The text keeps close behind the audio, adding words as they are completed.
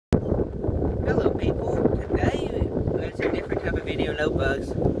people. Today it's a different type of video, no bugs,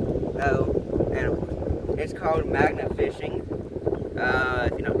 no animals. It's called magnet fishing.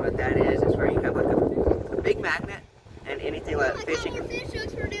 If you don't know what that is, it's where you have like a big magnet and anything like fishing. Fish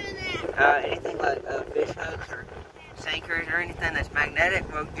hooks for doing that. Anything like fish hooks or sinkers or anything that's magnetic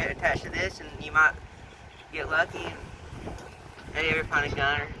will get attached to this, and you might get lucky and maybe ever find a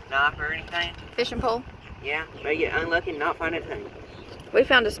gun or knife or anything. Fishing pole. Yeah, maybe get unlucky and not find a thing. We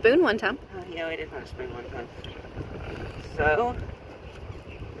found a spoon one time. Yeah, we did find a spoon one time. So,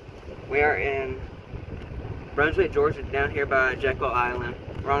 we are in Brunswick, Georgia, down here by Jekyll Island.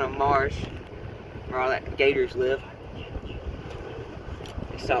 We're on a marsh where all that gators live.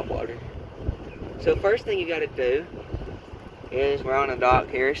 It's salt water. So first thing you gotta do is, we're on a dock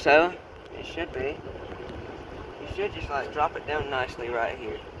here, so it should be, you should just like drop it down nicely right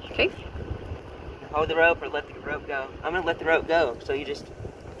here. Okay. Hold the rope or let the rope go. I'm gonna let the rope go, so you just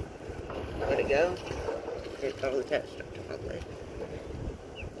let it go. It's all attached to my leg.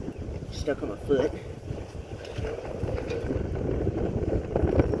 Stuck on my foot.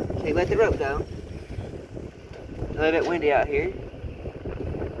 Okay, let the rope go. It's a little bit windy out here.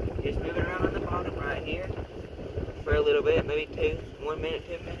 Just move it around on the bottom right here for a little bit, maybe 1 minute,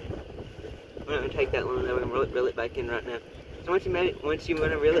 2 minutes. We're not gonna take that long though. We're gonna reel it back in right now. So once you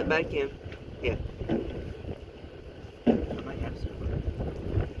want to reel it back in, yeah. I might have some.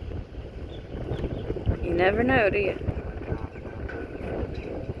 You never know, do you?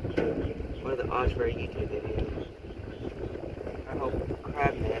 One of the odds for a YouTube video. Our whole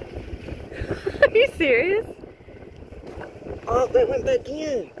crab net. Are you serious? Oh, it went back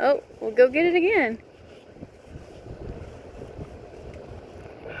in. Oh, we'll go get it again.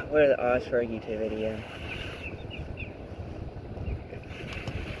 What are the odds for a YouTube video?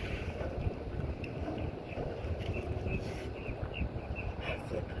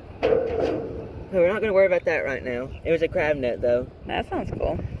 No, we're not going to worry about that right now. It was a crab net though. That sounds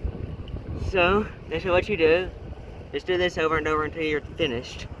cool. So, this is what you do. Just do this over and over until you're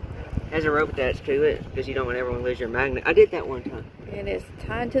finished. It has a rope attached to it because you don't want everyone to lose your magnet. I did that one time. It is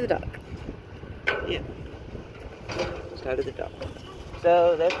tied to the dock. Yeah. It's tied to the dock.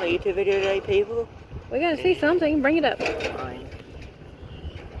 So, that's my YouTube video today, people. We gotta see something. Bring it up. Fine.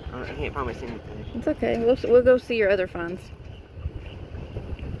 I can't promise anything. It's okay. We'll go see your other finds.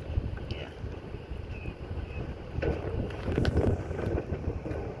 Yeah.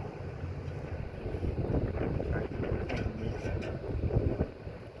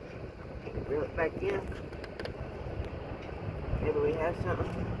 Reel it back in. Maybe we have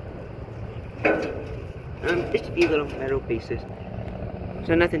something. Just a few little metal pieces.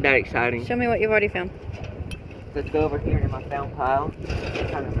 So nothing that exciting. Show me what you've already found. Let's go over here to my found pile.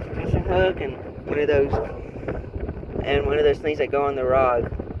 Kind of a fishing hook and one of those things that go on the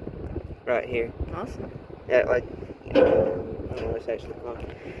rod right here. Awesome. Yeah, like, I don't know what it's actually called.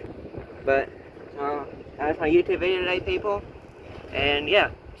 But that's my YouTube video today, people. And yeah,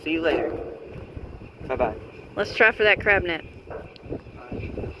 see you later. Bye bye. Let's try for that crab net.